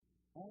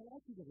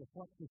invite you to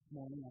reflect this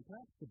morning on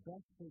perhaps the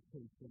best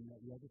vacation that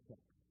you ever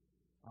took.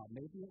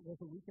 Maybe it was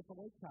a week at the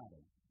Lake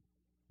Cottage.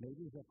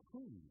 Maybe it was a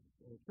cruise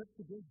or a trip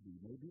to Disney.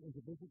 Maybe it was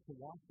a visit to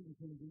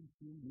Washington, D.C.,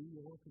 New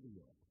York, or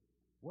Europe.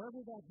 Wherever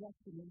that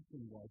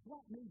destination was,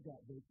 what made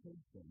that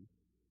vacation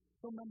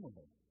so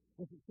memorable?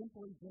 Was it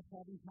simply just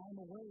having time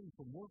away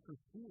from work or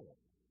school?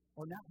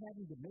 Or not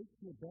having to make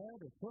your bed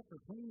or cook or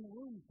clean the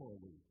room for a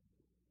week?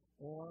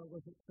 Or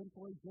was it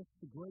simply just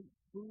the great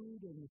food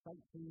and the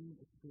sightseeing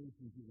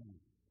experiences you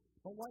went?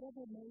 But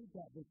whatever made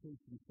that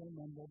vacation so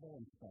memorable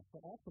and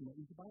special,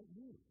 ultimately is about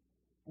you.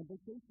 And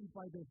vacations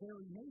by their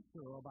very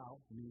nature are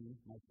about me,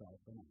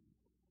 myself, and I.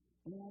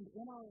 And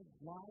in our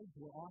lives,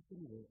 we're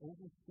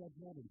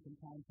overscheduled and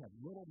sometimes have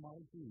little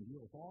margin and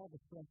deal with all the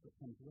stress that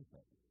comes with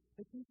it.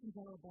 Vacations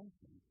are a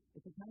blessing.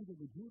 It's a time to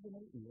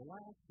rejuvenate and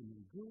relax and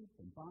regroup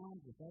and bond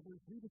with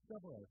others,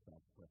 rediscover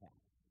ourselves,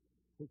 perhaps.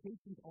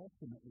 Vacations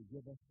ultimately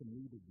give us some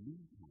needed me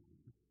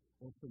time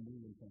or some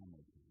me and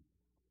family time.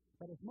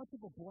 But as much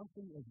of a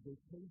blessing as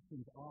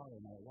vacations are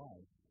in our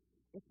life,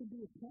 it can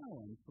be a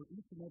challenge for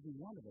each and every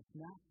one of us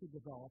not to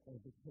develop a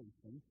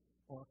vacation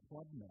or a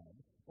club med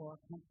or a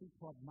country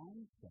club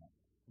mindset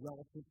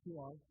relative to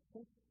our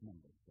church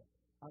membership,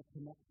 our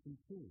connection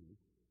to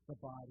the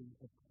body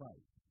of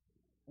Christ.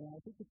 And I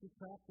think it's a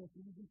trap that's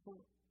easy for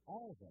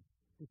all of us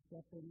to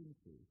step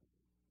into,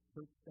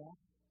 church staff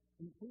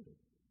included.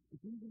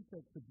 It's easy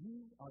to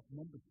view our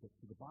membership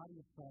to the body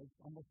of Christ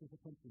almost as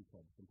a country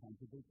club, sometimes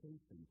a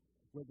vacation,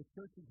 where the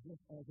church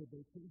exists as a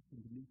vacation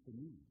to meet the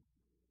needs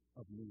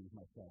of me,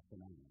 myself,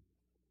 and I.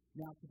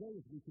 Now, today,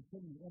 as we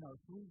continue in our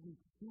 3-week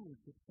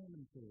stewardship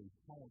sermon series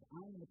titled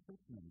I Am a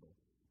Church Member,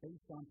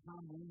 based on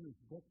Tom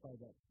Rainer's book by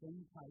that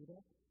same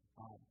title,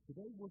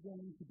 today we're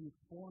going to be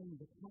exploring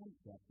the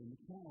concept and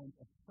the challenge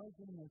of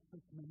treasuring our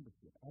church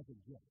membership as a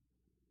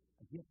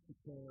gift to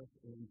cherish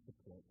and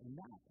support, and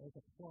not as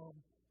a club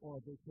or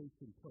a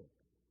vacation perk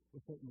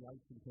with certain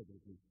rights and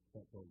privileges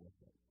that go with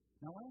it.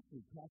 Now, last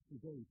week, Pastor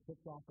Dave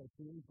kicked off our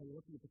series by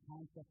looking at the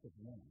concept of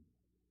one,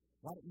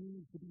 what it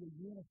means to be a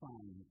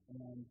unifying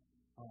and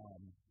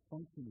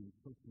functioning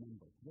church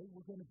member. Today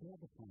we're going to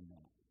build upon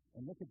that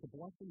and look at the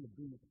blessing of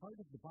being a part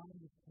of the body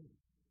of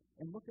Christ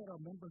and look at our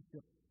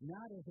membership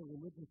not as a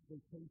religious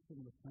vacation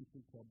with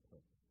country club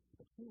perks,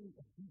 but truly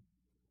a gift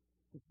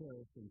to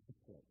cherish and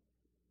support.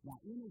 Now,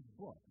 in his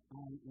book,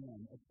 I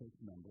Am a Church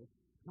Member,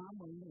 Tom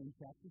Rainer in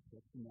chapter 6,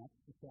 and that's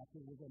the chapter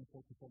we're going to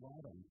focus a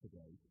lot on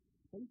today,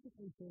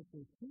 basically says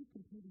there's two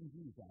competing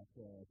views out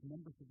there as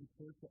members of the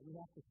church that we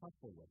have to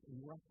tussle with and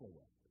wrestle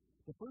with.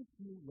 The first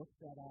view looks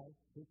at our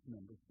church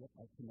membership,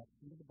 our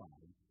connection to the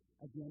body,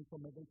 again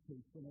from a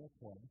vacation or a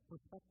club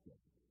perspective.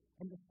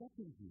 And the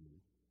second view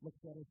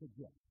looks at it as a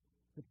gift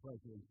to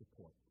treasure and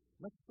support.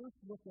 Let's first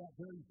look at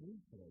very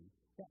briefly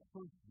that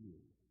first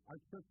view, our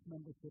church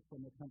membership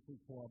from a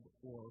country club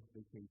or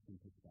vacation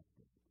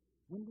perspective.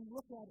 When we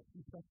look at it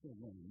through such a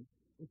lens,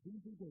 it's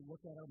easy to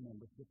look at our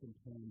membership in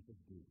terms of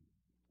dues.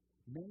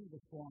 Many of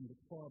us belong to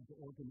clubs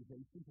or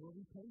organizations where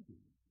we pay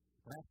dues.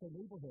 Perhaps a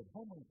neighborhood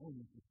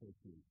homeowners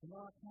association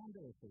or a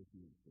condo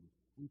association,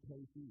 we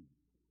pay fees.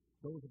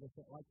 Those of us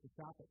that like to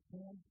shop at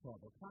Sam's Club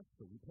or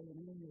Costco, we pay an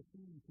annual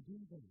fee to do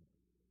that.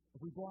 If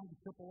we belong to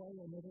AAA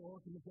or another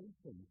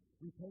organization,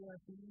 we pay our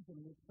fees and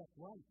we expect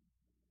rights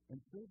and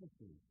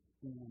services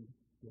and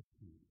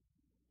discounts.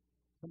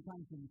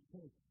 Sometimes in the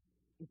church,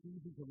 it's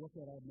easy to look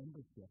at our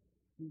membership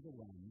through the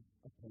lens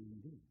of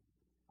paying dues.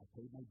 I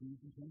paid my dues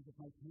in terms of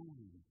my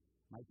time,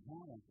 my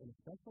talent, and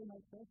especially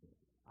my treasure.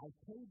 I've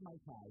paid my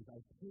tithes,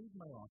 I've paid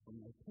my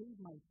offering, I've paid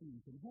my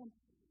fees, and hence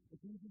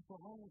it's easy for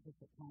all of us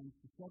at times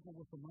to struggle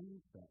with a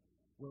mindset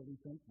where we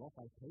think, well, if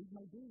I paid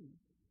my dues,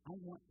 I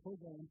want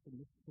programs in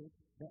this church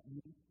that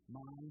meet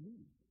my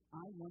needs.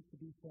 I want to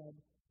be fed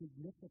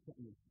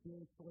significantly,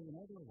 spiritually and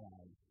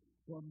otherwise,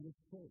 from this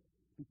church.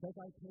 Because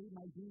I pay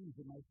my dues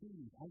and my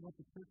fees, I want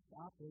the church to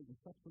operate in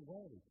such a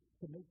way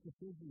to make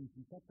decisions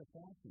in such a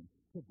fashion,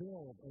 to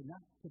build or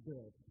not to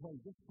build, to play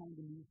this kind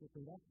of music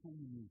or that kind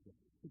of music,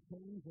 to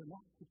change or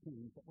not to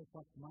change that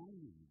reflects my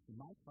needs and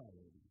my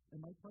priorities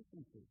and my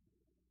preferences.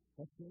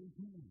 That's very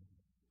human.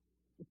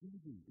 It's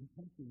easy and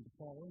tempting to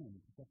fall in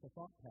to such a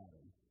thought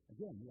pattern.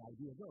 Again, the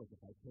idea goes,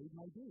 if I paid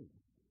my dues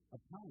of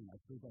time, I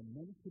served on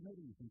many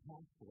committees and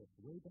task force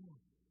way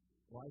back.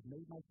 Well, I've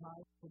made my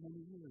tithe for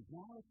many years.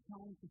 Now it's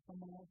time for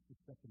someone else to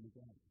step in the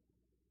gap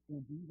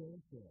and be their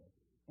share.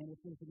 And if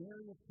there's an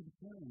area of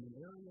concern, an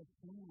area of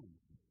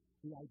challenge,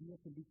 the idea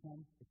can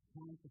become, it's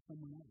time for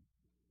someone else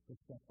to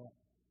step up.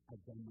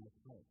 I've done my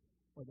part.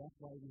 Or that's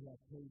why we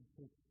have paid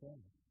church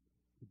staff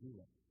to do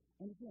it.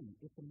 And again,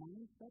 it's a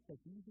mindset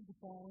that's easy to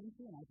fall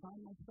into, and I find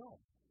myself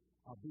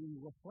being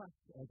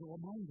refreshed as a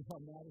reminder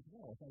on that as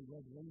well, as I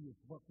read Rainer's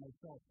book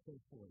myself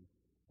carefully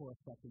for a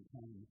second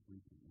time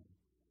recently.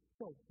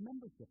 So,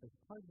 membership is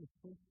part of this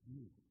first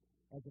view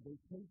as a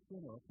vacation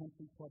or a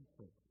country club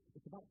trip.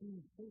 It's about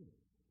being served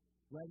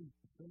rather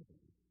than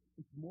serving.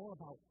 It's more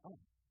about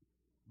us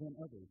than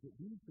others. It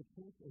views the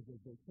church as a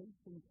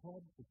vacation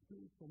club for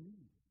spiritual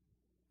needs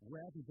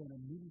rather than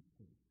a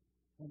ministry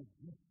and a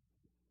gift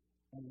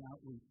and an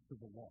outreach to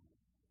the lost.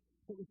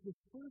 So it's this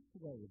first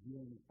way of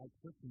viewing our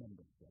church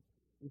membership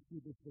is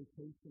through this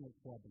vocational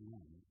club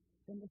lens.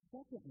 Then the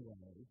second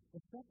way,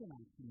 the second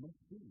option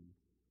must be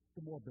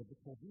the more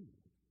biblical view.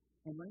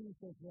 And Rainer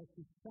says that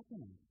the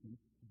second option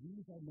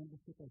views our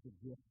membership as a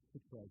gift to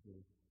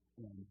treasure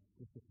and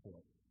to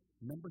support.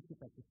 Membership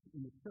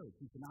in the church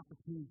is an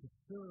opportunity to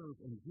serve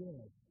and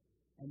give,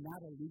 and not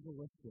a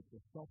legalistic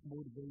or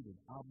self-motivated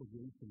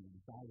obligation or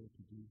desire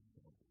to do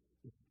so.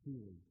 It's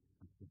truly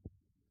a gift.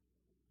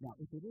 Now,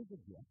 if it is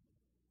a gift,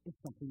 it's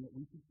something that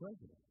we should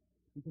treasure,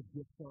 because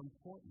gifts are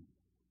important.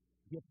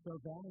 Gifts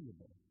are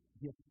valuable.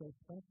 Gifts are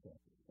special.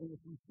 And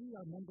if we see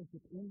our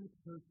membership in the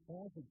church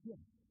as a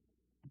gift,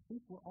 I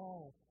think we're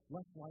all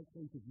less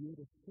likely to view it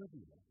as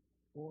trivial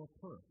or a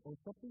perk or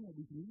something that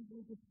we can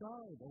easily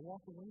discard or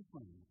walk away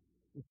from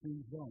if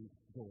things don't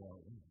go our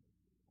way.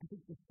 I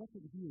think the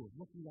second view of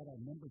looking at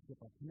our membership,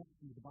 our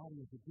connection to the body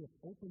as a gift,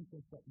 opens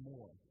us up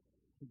more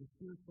to the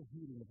spiritual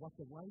beauty of what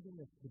the writer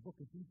of the book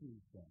of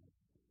Hebrews says.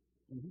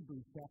 In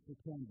Hebrews chapter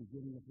 10,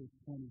 beginning of verse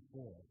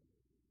 24,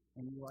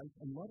 and he writes,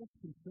 "And let us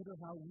consider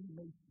how we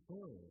may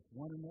spur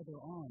one another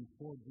on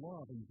toward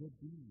love and good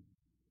deeds,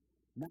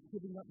 not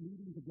giving up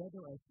meeting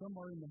together as some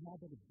are in the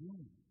habit of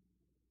doing,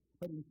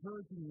 but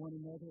encouraging one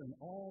another, and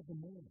all the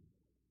more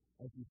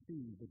as you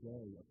see the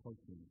day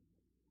approaching."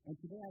 And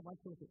today I'd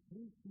like to look at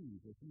three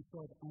keys as we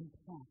sort of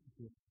unpack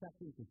this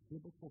second, this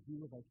biblical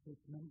view of our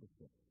church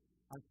membership,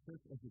 our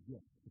church as a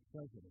gift, to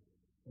treasure,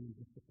 and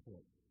to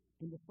support.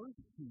 And the first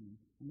key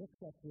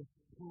looks at this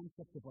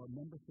concept of our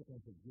membership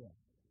as a gift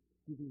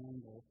through the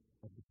angle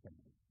of the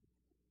Sabbath.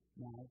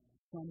 Now,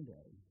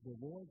 Sunday, the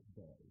Lord's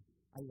Day,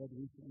 I read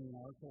recently an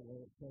article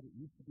where it said it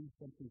used to be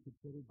something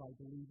considered by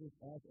believers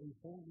as a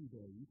holy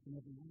day each and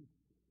every week.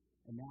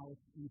 And now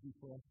it's easy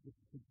for us to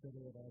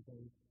consider it as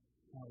a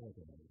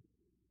holiday.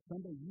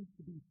 Sunday used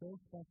to be so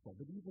special,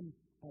 but even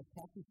as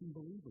practicing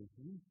believers,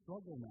 we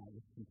struggle now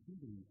with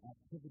competing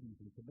activities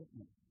and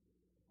commitments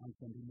on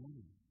Sunday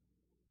morning.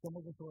 Some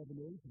of us are of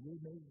an age, we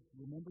may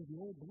remember the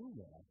old blue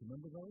laws.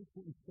 Remember those?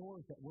 Certain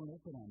stores that weren't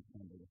open on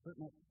Sunday, or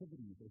certain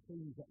activities or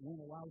things that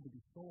weren't allowed to be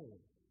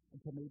sold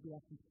until maybe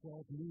after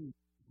 12 noon,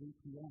 3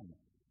 p.m.,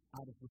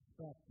 out of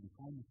respect and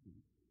primacy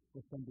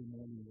for Sunday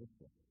morning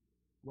worship.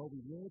 Well, we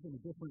live in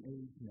a different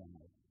age now,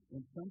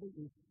 and Sunday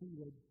is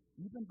treated,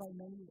 even by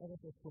many of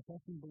us as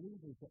professing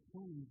believers, at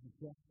times as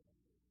just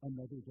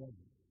another day,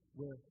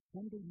 where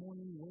Sunday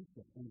morning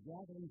worship and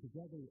gathering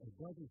together as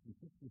brothers and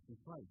sisters in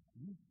Christ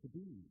used to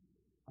be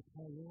a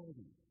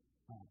priority,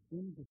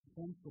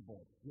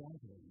 indispensable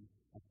gathering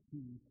of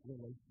key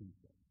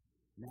relationships.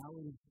 Now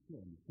it is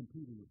sin,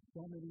 competing with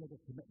so many other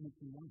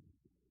commitments in life,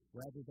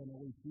 rather than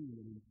always being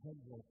an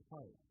integral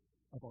part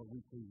of our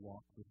weekly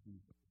walk with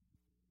Jesus.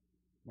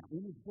 Now,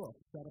 in his book,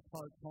 Set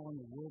Apart, Calling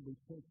the Worldly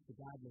Church to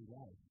Godly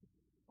Life,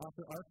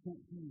 author R.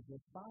 Kent Hughes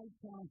lists 5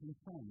 challenging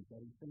trends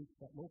that he thinks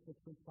that local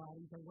church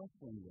bodies are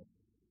wrestling with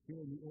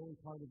here in the early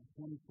part of the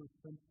 21st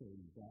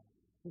century that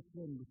fits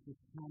in with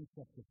this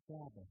concept of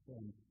Sabbath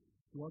and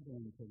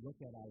struggling to look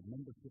at our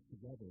membership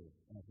together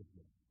as a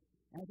gift.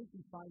 And I think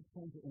these 5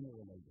 trends are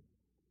interrelated.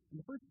 And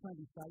the first trend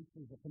he cites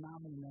is a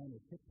phenomenon known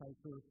as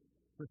hitchhiker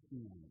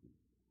Christianity.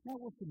 Now,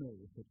 we're familiar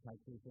with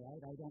hitchhikers,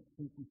 right? I don't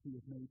think we see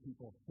as many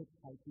people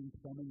hitchhiking,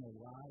 filming a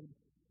ride,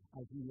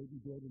 as we maybe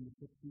did in the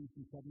 60s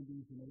and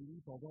 70s and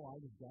 80s, although I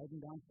was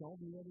driving down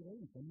Sheldon the other day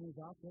and someone was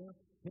out there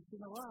hitching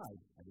a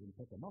ride. I didn't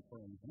pick them up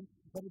or anything,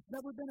 but it's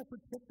never been a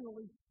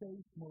particularly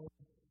safe mode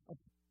of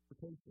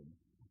transportation.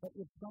 But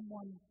if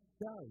someone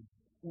does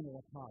enter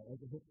a car as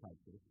a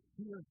hitchhiker,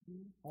 he or she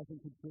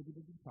hasn't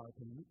contributed to car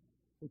payment.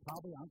 They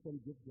probably aren't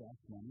going to give gas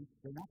money.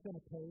 They're not going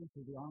to pay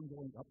for the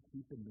ongoing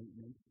upkeep and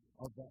maintenance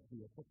of that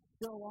vehicle.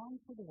 They're along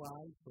for the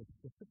ride for a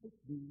specific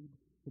need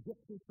to get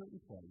to a certain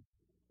place.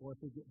 Or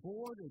if they get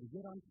bored or they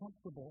get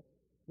uncomfortable,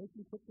 they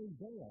can quickly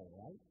bail,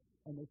 right?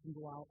 And they can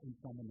go out and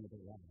find another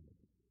ride.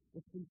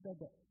 It's been said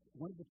that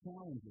one of the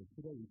challenges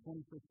today in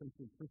 21st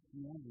century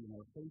Christianity and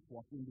our faith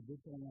walk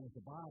individually and as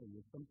a body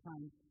is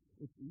sometimes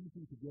it's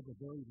easy to give a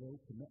very low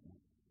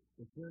commitment.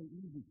 It's very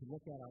easy to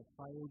look at our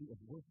priority of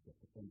worship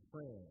and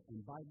prayer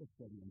and Bible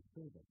study and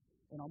service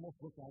and almost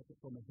look at it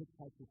from a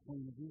hitchhiker's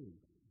point of view.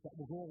 That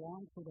will go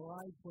along for the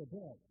ride for a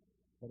bit,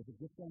 but if it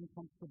gets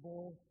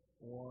uncomfortable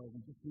or we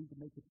just need to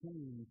make a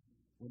change,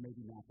 we're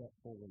maybe not that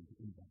fully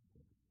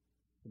invested.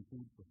 Some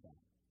food for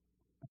thought.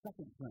 A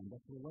second trend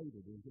that's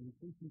related is an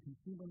increasing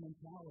consumer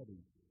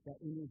mentality that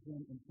enters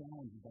in and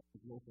challenges that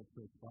local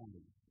church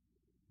bodies.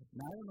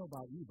 Now, I don't know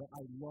about you, but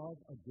I love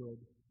a good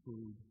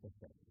food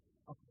buffet.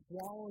 A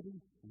quality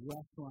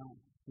restaurant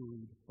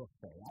food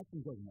buffet. I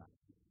can go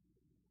nuts.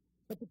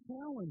 But the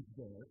challenge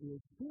there is,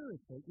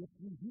 seriously, if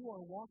we do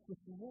our walk with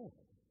the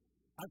Lord,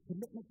 our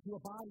commitment to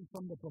a body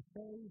from the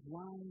buffet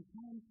line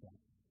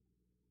concept,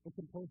 it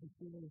can pose a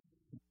serious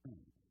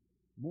concern.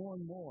 More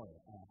and more,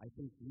 I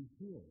think we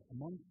hear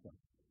amongst us,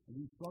 and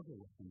we struggle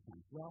with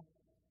sometimes. Well,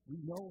 we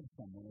know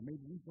someone, or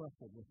maybe we've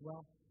wrestled with,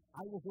 well,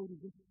 I will go to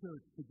this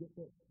church to get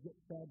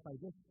fed by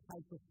this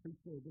type of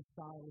preacher or this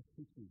style of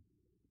preaching.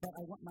 But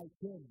I want my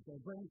kids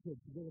or grandkids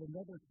to go to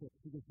another church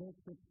because their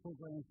church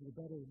programs will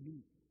better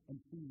meet and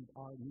feed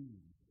our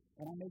needs.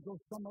 And I may go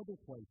some other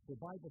place for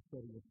Bible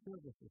study or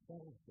service or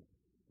fellowship.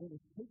 When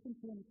it's taken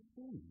to an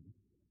extreme,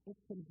 it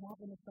can have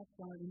an effect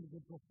on our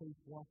individual faith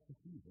walk with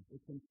Jesus.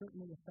 It can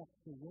certainly affect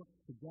the work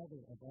together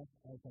of us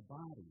as a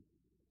body.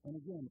 And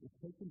again, if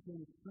taken to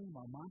an extreme,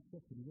 our mantra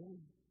can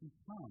really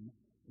become,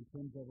 in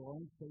terms of our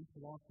own faith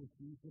walk with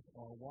Jesus,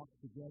 our walk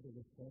together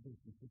with brothers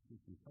and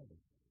sisters and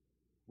brothers.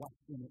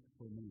 What's in it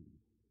for me?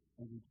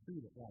 And we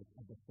treat it like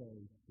a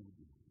buffet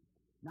food.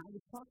 Now, I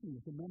was talking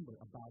with a member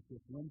about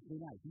this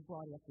Wednesday night. He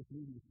brought it up with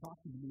me. He was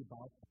talking to me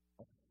about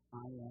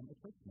I am a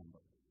church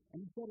member.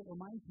 And he said it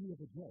reminds me of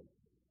a joke.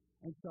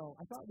 And so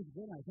I thought it was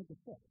good, and I think it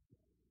fits.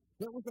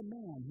 There was a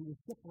man who was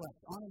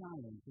shipwrecked on an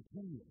island for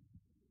 10 years.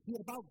 He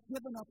had about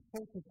given up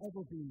hope of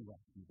ever being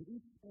rescued. But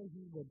each day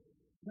he would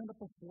send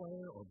up a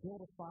flare or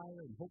build a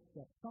fire in hopes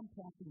that some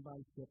passing-by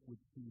ship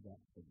would see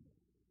that signal.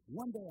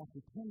 One day,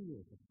 after 10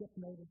 years, the ship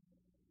noticed.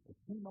 It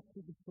came up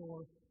to the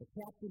shore. The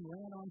captain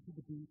ran onto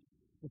the beach.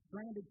 The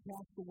stranded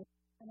castaway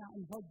ran out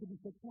and hugged him and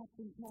said,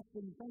 Captain,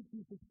 thank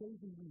you for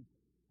saving me.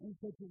 And he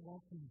said, You're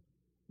welcome.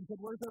 He said,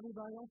 Where's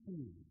everybody else in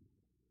you?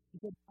 He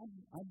said,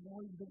 I've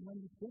known you when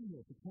you've been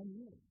here for 10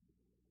 years.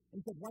 And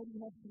he said, Why do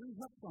you have 3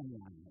 huts on the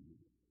island?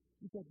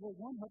 He said, Well,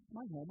 one hut's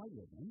my home I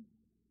live in.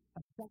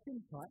 A second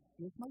hut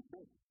is my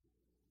church.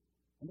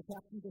 And the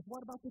captain goes,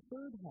 What about the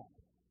third hut?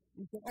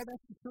 He said, Oh,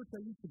 that's the church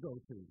I used to go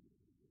to.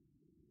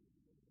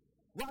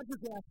 Roger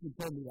Gassman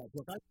told me that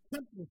joke. I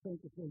simply think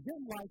if you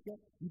didn't like it,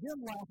 you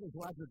didn't laugh as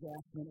Roger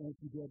Gassman, and if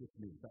you did, it's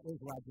me. That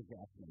was Roger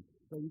Gassman.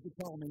 So you could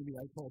tell maybe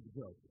I told the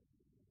joke.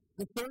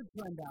 The third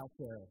trend out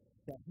there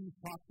that he's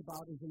talked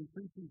about is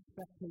increasing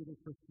spectator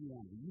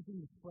Christianity, using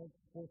the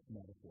sports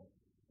metaphor.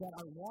 That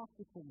our walk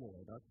with the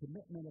Lord, our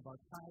commitment of our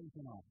tithes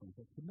and offerings,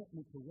 our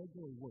commitment to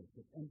regular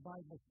worship and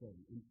Bible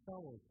study and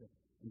fellowship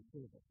and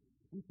service,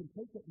 we can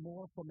take it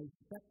more from a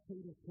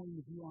spectator point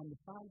of view on the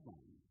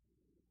sidelines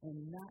and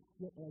not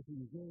get as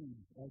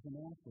engaged as an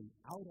athlete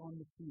out on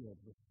the field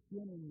with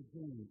skin in the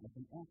game as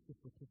an active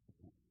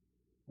participant.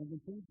 And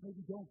when things maybe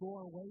don't go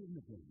our way in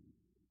the game,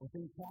 or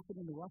things happen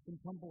in the rough and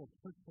tumble of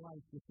church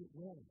life, which it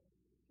will,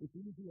 it's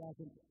easy as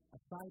a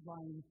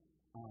sideline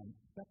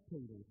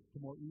spectator to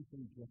more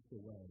easily drift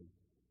away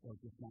or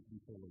just not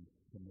be fully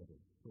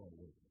committed to our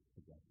work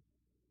together.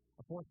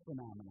 A fourth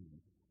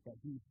phenomenon that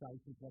he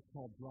cites is what's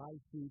called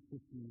drive-through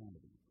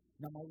Christianity.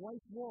 Now, my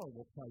wife Laura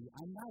will tell you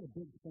I'm not a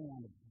big fan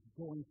of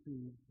going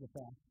through the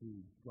fast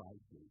food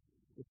drive-through.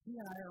 If she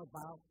and I are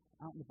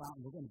out and about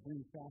and we're going to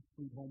bring fast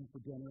food home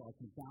for dinner like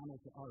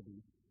McDonald's or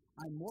Arby's,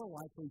 I'm more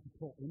likely to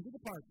pull into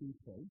the parking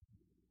space,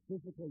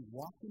 physically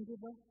walk into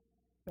the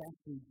fast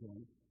food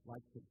joint,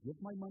 like to give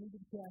my money to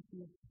the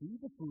cashier, see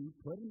the food,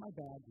 put it in my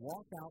bag,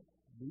 walk out,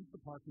 leave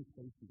the parking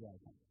space, and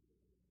drive home.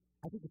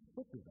 I think it's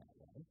quicker that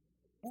way.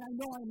 And I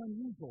know I'm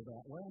unusual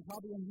that way. I'm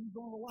probably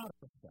unusual in a lot of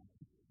respects.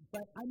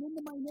 But I'm in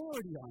the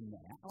minority on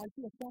that. I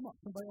see a thumb up.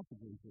 Somebody else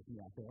agrees with me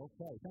out there.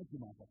 Okay, thank you,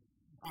 Michael.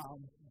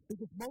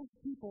 Because most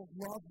people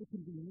love the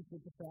convenience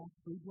of the fast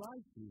food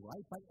drive-thru,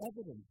 right? By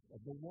evidence of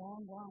the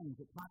long lines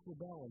at Taco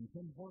Bell and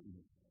Tim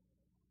Hortons.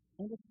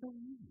 And it's so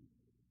easy.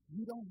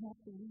 You don't have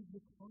to leave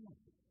your car.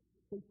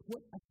 They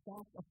put a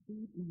stack of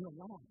food in your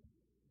lap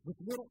with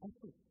little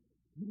effort.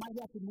 You might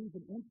have to move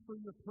an inch for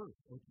your purse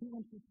or 2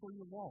 inches for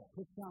your wallet.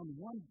 Push down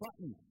one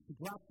button to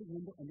drop the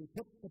window, and they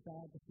put the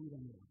bag of food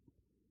on your lap.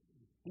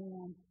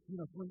 And,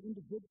 for an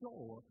individual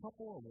or a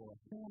couple or a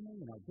family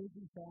in our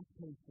busy,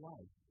 fast-paced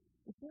life,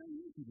 it's very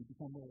easy to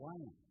become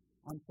reliant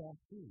on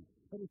fast food.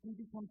 But if we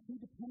become too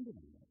dependent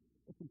on it,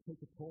 it can take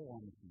a toll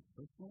on us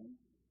personally,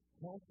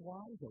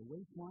 health-wise, or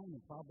weight-wise,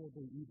 and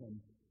probably even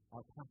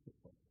our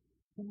pocketbook.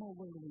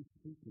 Similarly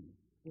speaking,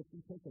 if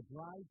we take a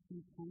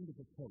drive-through kind of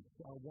approach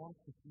to our walk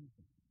with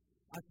Jesus,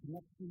 our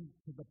connection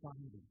to the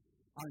body,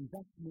 our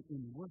investment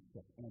in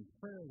worship and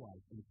prayer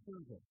life and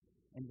service,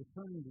 and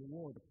returning the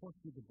Lord a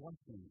portion of the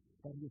blessing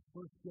that He has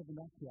first given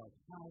us to our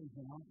tithes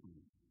and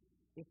offerings,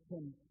 it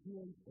can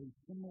create a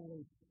similar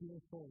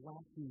spiritual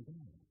lasting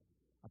bad,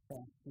 a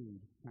fast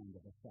food kind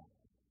of effect.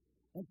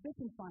 And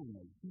fifth and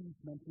finally, he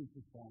mentions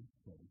this last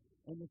thing,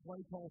 and it's what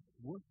he calls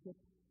worship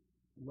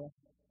less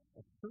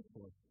of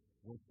churchless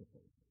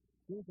worshipers.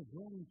 There's a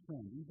growing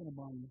trend, even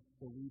among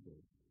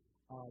believers,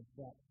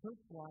 that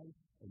church life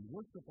and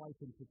worship life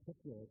in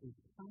particular is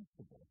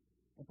possible,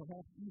 and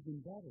perhaps even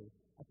better,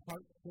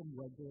 apart from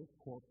regular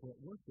corporate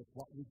worship,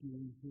 what we're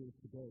doing here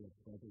today as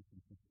brothers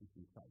and sisters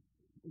in Christ.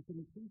 It's an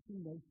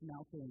increasing notion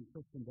out there in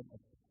Christendom of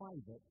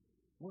private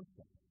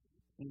worship.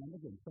 And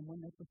again, someone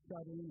that's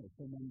studying or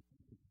someone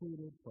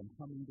precluded from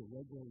coming to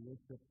regular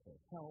worship for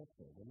health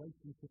or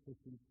relationship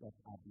issues,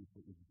 that's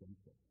obviously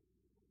exempted.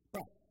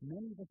 But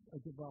many of us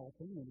are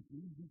developing, and it's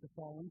easy to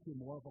fall into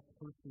more of a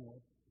personal,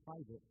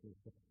 private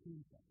worship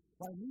season.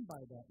 What I mean by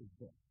that is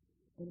this,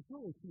 and it's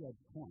really a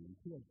two-edged coin,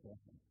 two-edged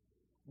blessing.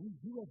 We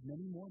do have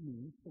many more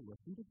means to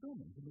listen to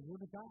sermons and the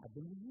Word of God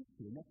than we used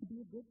to, and that can be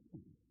a good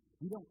thing.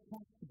 We don't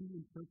have to be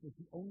in church as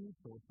the only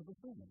source of a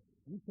sermon.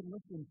 We can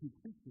listen to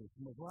preachers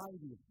from a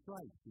variety of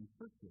stripes and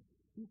churches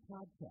through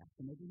podcasts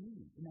and every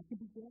meeting, and that can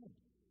be good.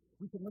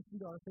 We can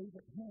listen to our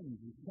favorite hymns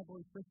and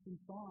contemporary Christian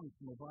songs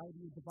from a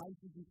variety of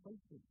devices and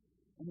places,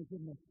 and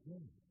again, that's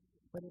good.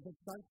 But if it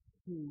starts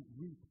to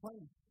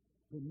replace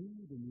the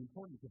need and the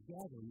importance of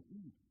gathering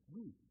each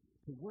week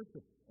to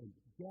worship and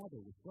gather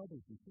with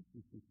brothers and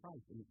sisters in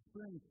Christ and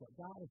experience what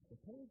God has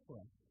prepared for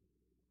us,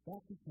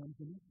 that becomes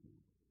an issue.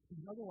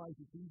 Because otherwise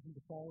it's easy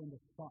to fall into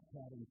thought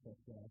patterns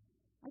such as,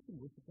 I can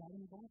worship God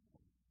in the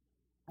gospel.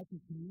 I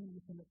can commune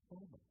with Him at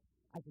service.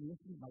 I can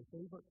listen to my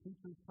favorite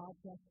preacher's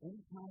podcast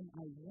anytime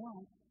I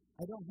want.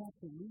 I don't have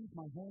to leave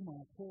my home on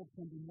a cold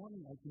Sunday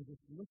morning. I can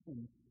just listen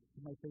to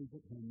my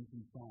favorite hymns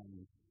and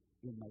songs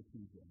in my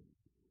PJs.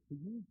 To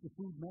use the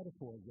food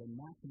metaphor again,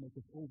 not to make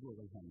us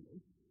overly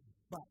hungry,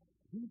 but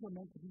these are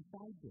meant to be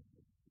side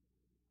dishes,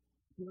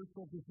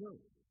 spiritual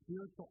desserts,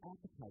 spiritual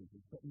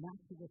appetizers, but not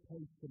to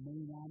replace the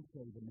main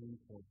entree, the main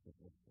course of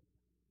worship.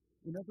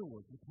 In other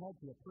words, we're called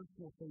to a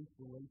personal faith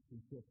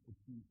relationship with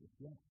Jesus,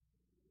 yes.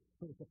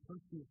 So it's a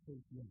personal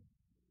faith, yes,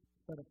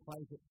 but a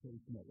private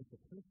faith, no. It's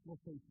a personal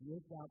faith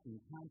lived out in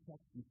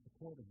context and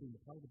support of being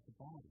a part of the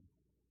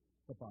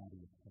body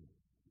of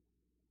Christ.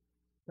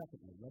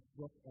 Secondly, let's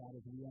look at,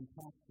 as we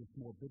unpack this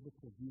more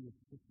biblical view of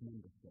church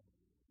membership.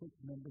 Church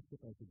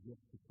membership as a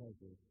gift to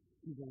treasure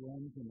either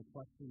ends in the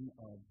question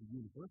of the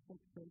universal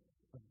church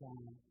of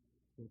God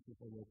versus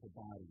a local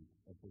body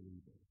of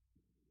believers.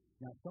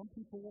 Now, some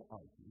people will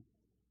argue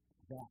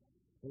that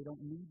they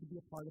don't need to be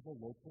a part of a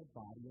local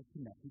body or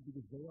connected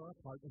because they are a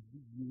part of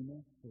the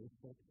universal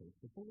church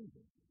of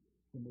believers.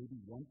 So maybe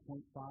 1.5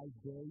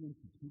 billion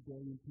to 2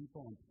 billion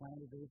people on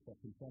planet Earth that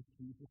confess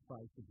Jesus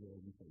Christ as Lord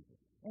and Savior.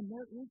 And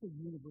there is a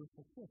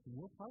universal church, and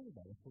we're part of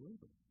that as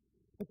believers.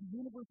 But the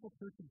universal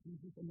church of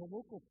Jesus and the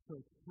local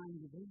church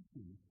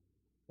congregation,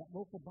 that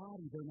local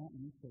body, they're not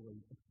mutually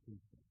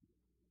exclusive.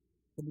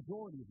 The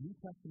majority of New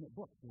Testament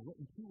books were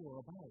written to or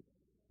about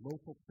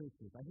local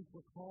churches. I think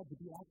we're called to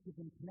be active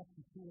and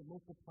connected to a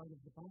local part of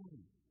the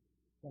body.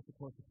 That's, of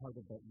course, a part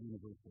of that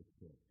universal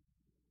church.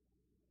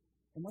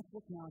 And let's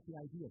look now at the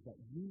idea of that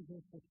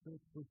universal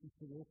church versus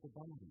the local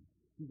body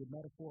through the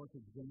metaphoric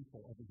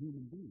example of a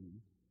human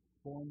being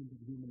born into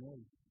the human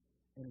race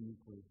in a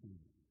nuclear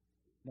family.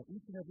 Now,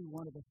 each and every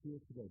one of us here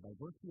today, by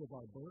virtue of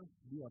our birth,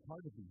 we are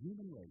part of the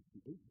human race,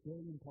 the 8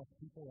 billion plus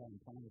people on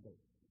planet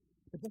Earth.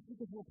 But just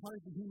because we're part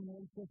of the human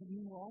race doesn't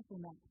mean we're also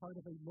not part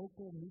of a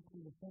local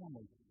nuclear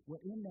family.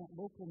 Where in that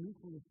local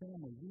nuclear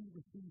family, we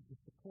receive the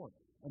support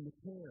and the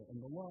care and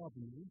the love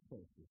and the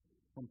resources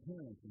from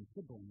parents and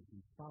siblings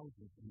and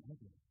spouses and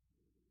others.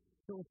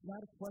 So it's not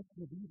a question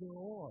of either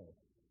or.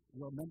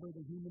 You're a member of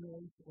the human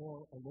race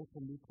or a local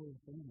nuclear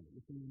family.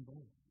 It's in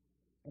both.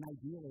 And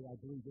ideally, I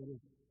believe it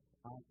is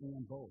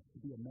and both. To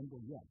be a member,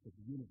 yes, of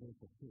the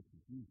universal church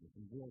of Jesus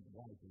and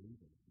worldwide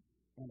believers,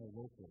 and a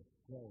local,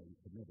 growing,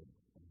 committed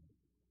family.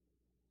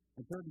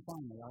 And third and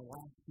finally, our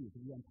last view,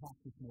 as we unpack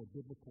this more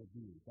biblical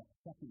view, that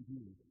second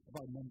view of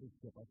our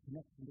membership, our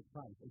connection to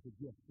Christ as a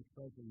gift to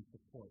treasure and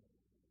support.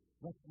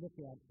 Let's look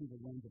at it through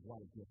the lens of what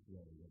a gift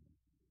really is.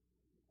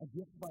 A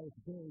gift by its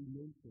very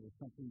nature is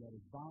something that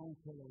is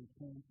voluntarily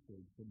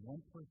transferred from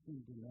one person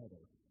to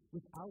another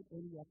without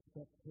any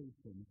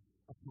expectation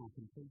of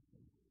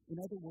compensation. In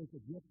other words,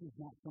 a gift is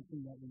not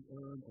something that we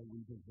earn or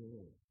we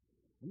deserve.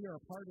 We are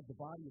a part of the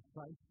body of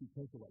Christ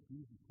because of what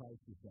Jesus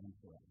Christ has done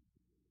for us.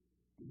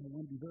 And I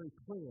want to be very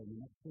clear in the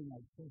next thing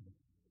I say.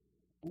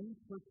 Any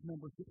church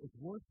membership is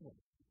worthless.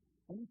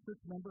 Any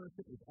church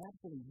membership is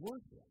absolutely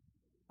worthless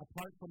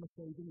apart from a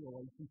saving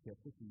relationship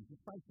with Jesus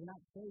Christ. We're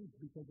not saved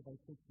because of our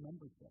church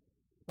membership,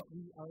 but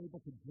we are able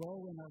to grow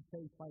in our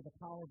faith by the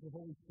power of the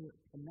Holy Spirit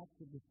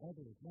connected with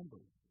other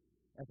members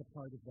as a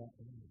part of that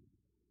body.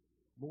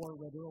 Laura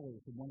read earlier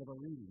from one of our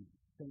readings,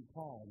 St.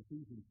 Paul in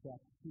Ephesians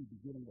chapter 2,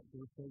 beginning at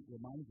verse 8,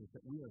 reminds us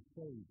that we are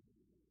saved.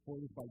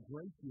 For it is by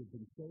grace you have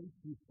been saved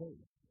through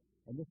faith.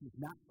 And this is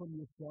not from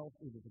yourself,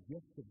 it is a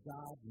gift of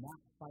God,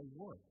 not by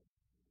works,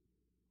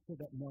 so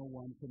that no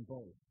one can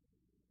boast.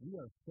 We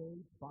are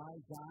saved by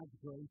God's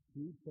grace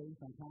through faith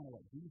on account of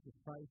what Jesus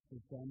Christ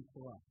has done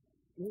for us.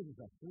 It is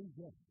a free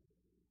gift.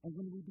 And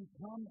when we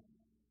become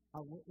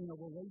in a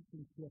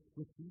relationship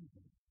with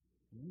Jesus,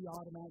 we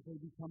automatically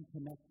become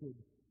connected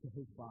to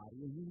His body.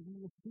 And when we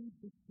receive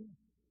this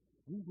gift,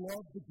 we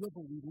love the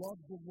giver, we love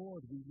the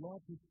Lord, we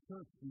love His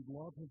church, we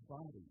love His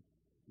body.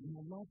 And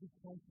the love of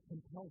Christ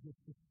compels us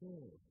to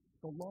serve.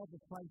 The love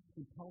of Christ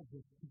compels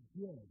us to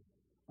give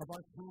of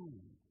our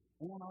time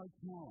and our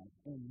talents,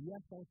 and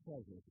yes, our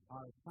treasures,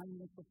 our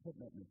financial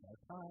commitments, our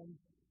time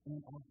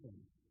and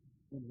offerings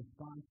in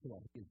response to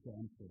what is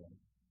done for us.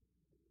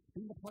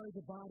 Being a part of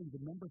the body,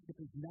 the membership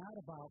is not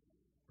about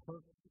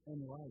perks and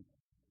rights.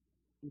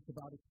 It's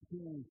about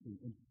experiencing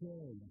and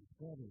sharing and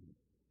spreading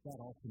that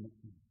ultimate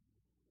peace.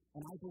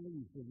 And I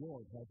believe the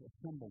Lord has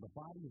assembled a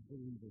body of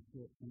believers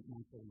here at St.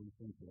 Michael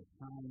Lutheran for a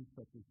time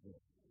such as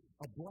this.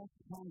 A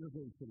blessed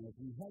congregation as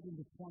we head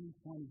into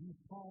 2020. He's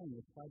calling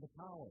us by the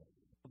power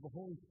of the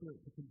Holy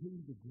Spirit to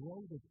continue to grow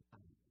this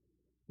body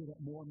so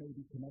that more may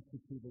be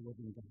connected to the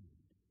living God.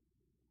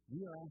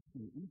 We are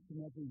asking each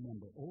and every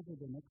member over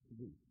the next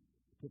week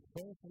to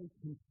prayerfully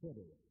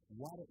consider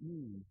what it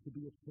means to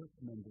be a church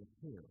member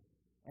here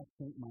at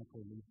St.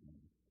 Michael Lutheran.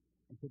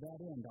 And to that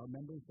end, our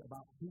members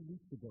about 2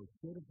 weeks ago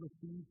should have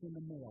received in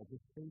the mail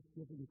this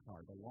Thanksgiving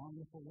card along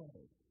with a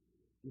letter.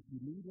 If you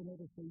need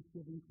another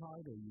Thanksgiving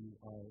card, or you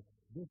are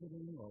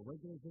visiting or a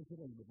regular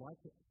visitor and would like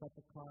such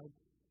a card,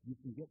 you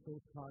can get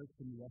those cards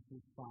from the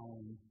ushers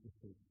following the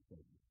church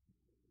service.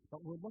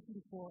 But we're looking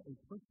for a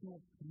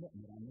personal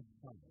commitment on this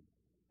card.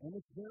 And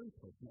it's very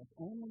personal. It's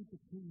only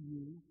between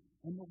you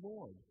and the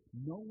Lord.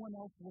 No one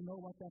else will know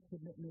what that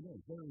commitment is.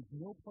 There is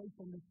no place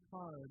on this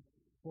card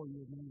for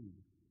your name.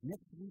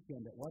 Next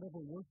weekend, at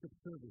whatever worship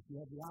service you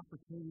have the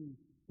opportunity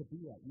to be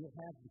at, you'll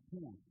have the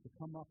chance to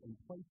come up and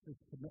place this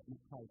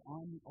commitment card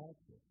on the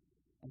altar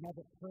and have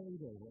it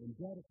prayed over and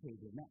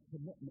dedicated, and that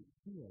commitment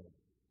sealed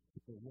to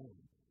the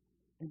Lord.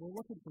 And we're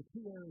looking for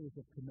 2 areas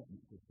of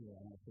commitment this year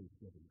on our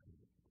Thanksgiving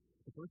card.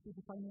 The first is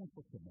a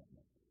financial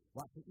commitment.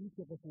 What for each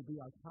of us will be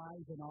our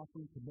tithes and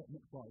offering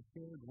commitment for our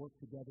shared work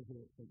together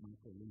here at St.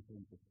 Michael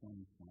Lutheran for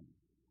 2020.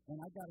 And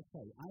I got to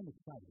tell you, I'm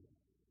excited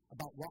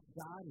about what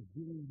God is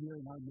doing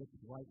here in our midst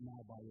right now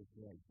by His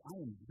grace. I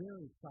am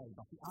very excited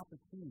about the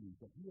opportunities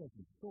that He has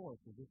in store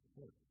for this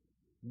church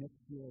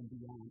next year and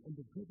beyond. And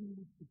the good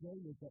news today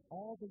is that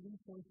all the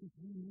resources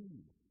we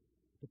need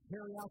to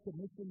carry out the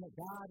mission that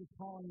God is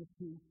calling us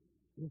to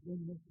is in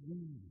this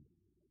room.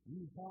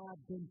 We have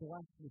been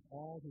blessed with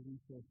all the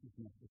resources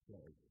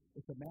necessary.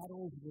 It's a matter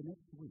over the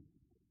next week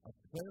of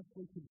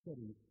prayerfully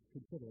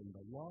considering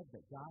the love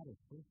that God has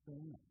first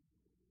shown us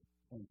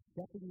and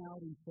stepping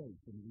out in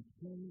faith and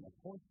retaining a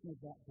portion of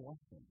that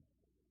blessing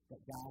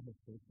that God has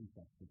first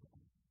entrusted to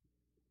us.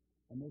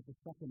 And there's a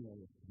second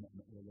area of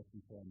commitment we're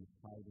looking for in this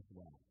card as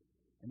well.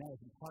 And that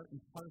is part and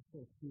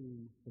parcel to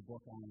the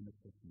book I Am a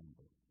Church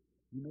Member.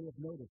 You may have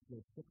noticed there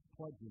are 6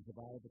 pledges of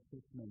all the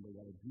church members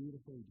that are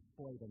beautifully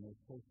displayed on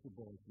those poster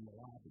boards in the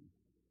lobby.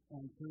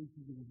 And I encourage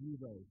you to review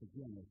those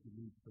again as you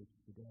leave church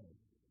today.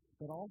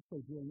 But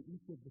also during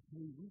each of the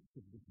 3 weeks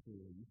of the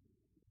series,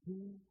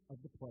 2 of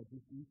the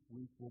pledges each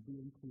week will be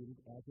included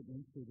as an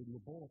insert in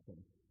your bulletin.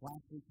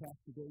 Last week,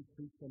 Pastor Dave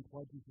preached on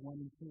pledges 1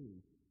 and 2.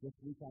 This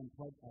week I'm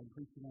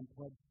preaching on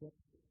pledge 6.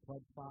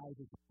 Pledge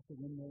 5 is also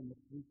in there, and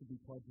next week will be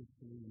pledges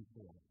 3 and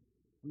 4.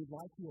 We'd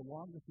like you,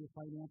 along with your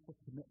financial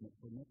commitment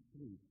for next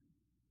week,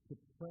 to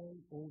pray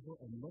over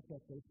and look at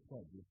those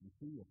pledges and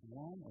see if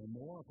one or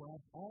more, or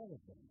perhaps all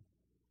of them,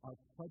 are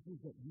pledges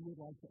that you would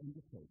like to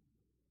undertake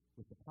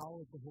with the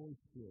power of the Holy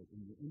Spirit in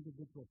your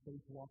individual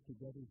faith walk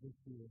together this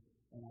year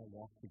and our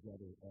walk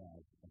together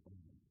as a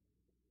family.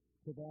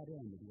 To that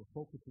end, and we're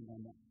focusing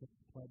on that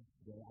 6th pledge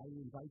today, I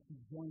invite you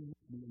to join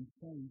with me in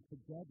saying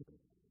together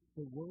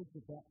the words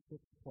of that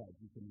 6th pledge.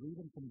 You can read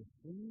them from the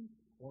screen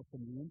or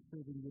from the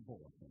insert in your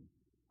bulletin.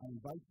 I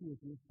invite you, as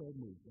you're so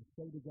moved, to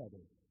say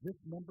together, this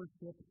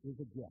membership is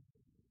a gift.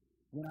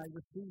 When I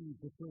received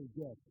the free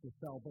gift of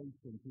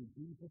salvation through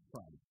Jesus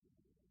Christ,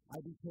 I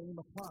became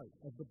a part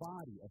of the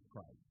body of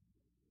Christ.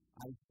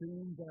 I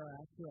soon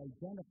thereafter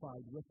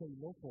identified with a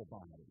local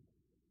body,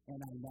 and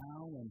I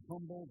now am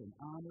humbled and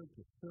honored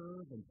to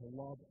serve and to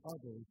love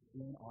others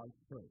in our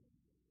church.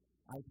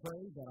 I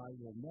pray that I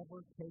will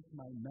never take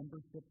my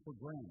membership for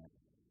granted,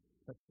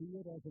 but see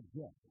it as a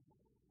gift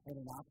and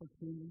an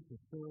opportunity to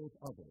serve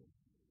others,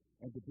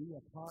 and to be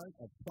a part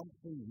of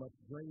something much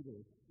greater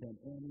than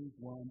any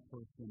one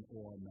person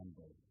or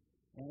member.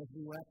 And as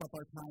we wrap up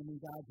our time in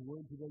God's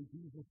Word today,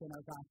 Jesus in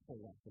our gospel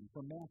lesson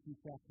from Matthew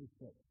chapter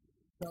 6,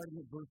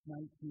 starting at verse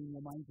 19,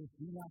 reminds us,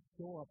 do not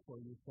store up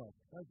for yourself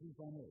treasures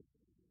on earth,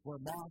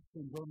 where moths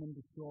and vermin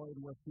destroy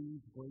and where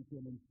thieves break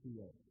in and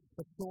steal.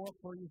 But store up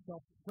for yourself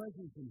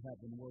treasures in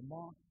heaven, where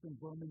moths and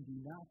vermin do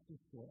not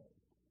destroy,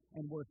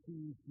 and where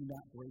thieves do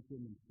not break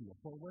in and steal.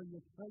 For where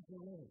your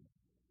treasure is,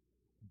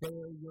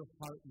 there your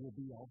heart will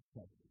be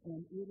also.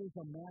 And it is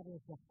a matter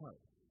of the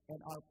heart. And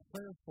our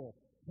prayerful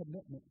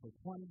commitment for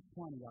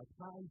 2020, our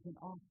tithes and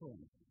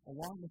offerings,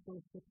 along with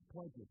those 6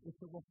 pledges,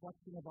 it's a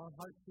reflection of our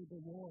heart to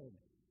the Lord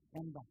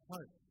and the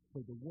heart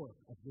for the work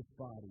of this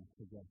body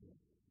together.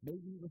 May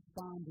we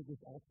respond to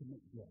this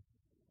ultimate gift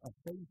of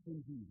faith in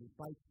Jesus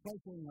by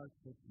treasuring our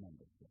church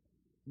membership,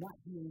 not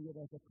viewing it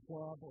as a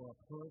club or a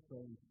perk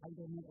or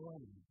entitlement or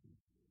anything,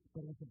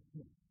 but as a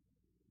gift.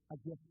 A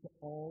gift to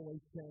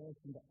always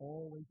cherish and to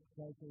always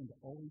treasure and to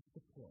always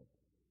support.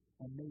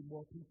 And may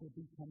more people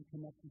become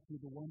connected to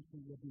the one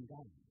true living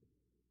God,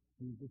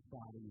 through this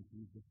body and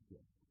through this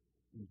gift.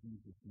 In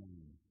Jesus'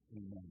 name,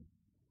 amen.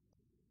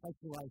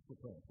 Let's rise for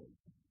prayer,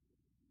 please.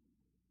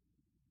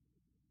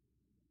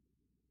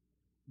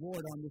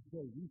 Lord, on this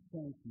day, we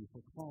thank you for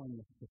calling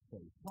us to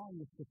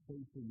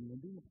faith in you,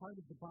 and being a part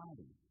of the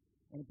body,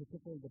 and in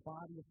particular the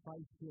body of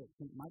Christ here at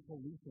St. Michael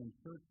Lutheran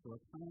Church for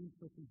a time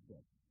such as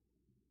this.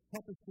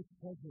 Help us to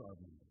treasure our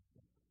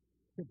membership,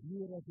 to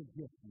view it as a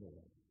gift,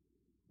 Lord,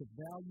 to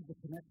value the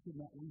connection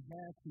that we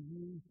have to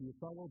you, to your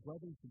fellow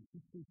brothers and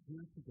sisters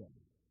here today,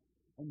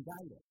 and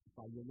guide us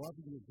by your love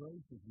and your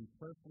grace as we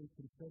prayerfully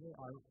consider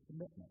our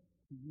commitment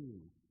to you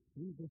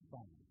through this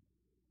time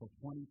for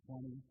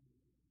 2020.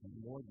 And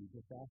Lord, we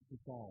just ask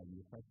this all in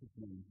your precious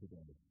name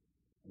today.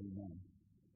 Amen.